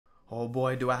Oh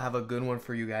boy, do I have a good one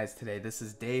for you guys today. This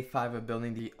is day 5 of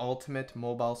building the ultimate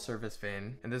mobile service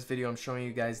van. In this video, I'm showing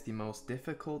you guys the most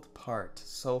difficult part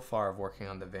so far of working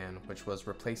on the van, which was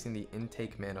replacing the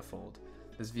intake manifold.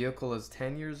 This vehicle is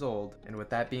 10 years old, and with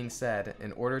that being said,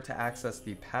 in order to access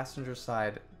the passenger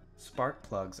side spark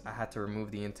plugs, I had to remove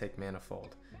the intake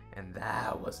manifold, and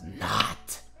that was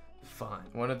not fun.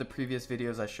 One of the previous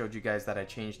videos I showed you guys that I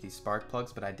changed these spark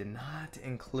plugs, but I did not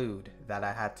include that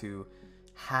I had to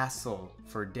hassle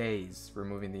for days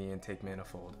removing the intake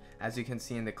manifold. As you can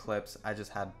see in the clips, I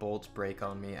just had bolts break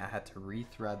on me. I had to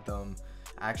rethread them.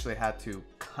 I actually had to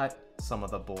cut some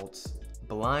of the bolts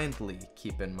blindly,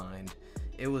 keep in mind.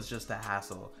 It was just a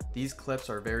hassle. These clips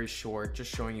are very short,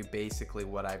 just showing you basically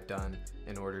what I've done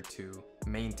in order to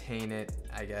maintain it,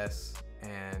 I guess,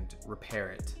 and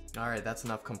repair it. Alright, that's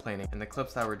enough complaining. In the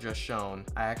clips that were just shown,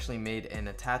 I actually made an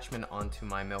attachment onto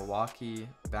my Milwaukee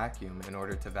vacuum in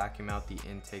order to vacuum out the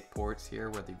intake ports here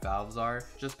where the valves are,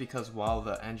 just because while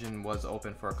the engine was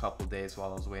open for a couple days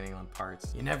while I was waiting on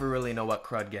parts, you never really know what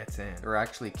crud gets in. There were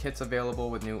actually kits available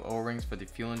with new O-rings for the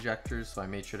fuel injectors, so I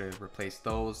made sure to replace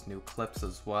those, new clips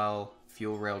as well.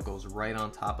 Fuel rail goes right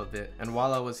on top of it. And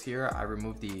while I was here, I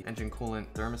removed the engine coolant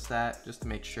thermostat just to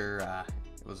make sure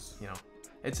it was,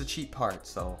 it's a cheap part,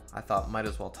 so I thought might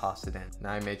as well toss it in. Now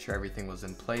I made sure everything was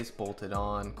in place, bolted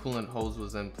on, coolant hose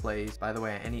was in place. By the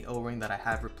way, any O-ring that I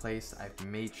have replaced, I've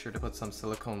made sure to put some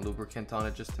silicone lubricant on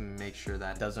it just to make sure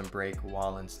that it doesn't break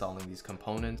while installing these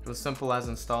components. It was simple as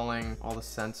installing all the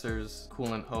sensors,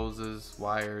 coolant hoses,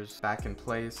 wires back in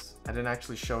place. I didn't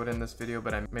actually show it in this video,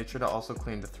 but I made sure to also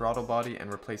clean the throttle body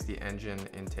and replace the engine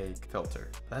intake filter.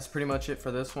 That's pretty much it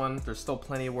for this one. There's still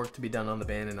plenty of work to be done on the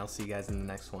van, and I'll see you guys in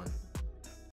the next one.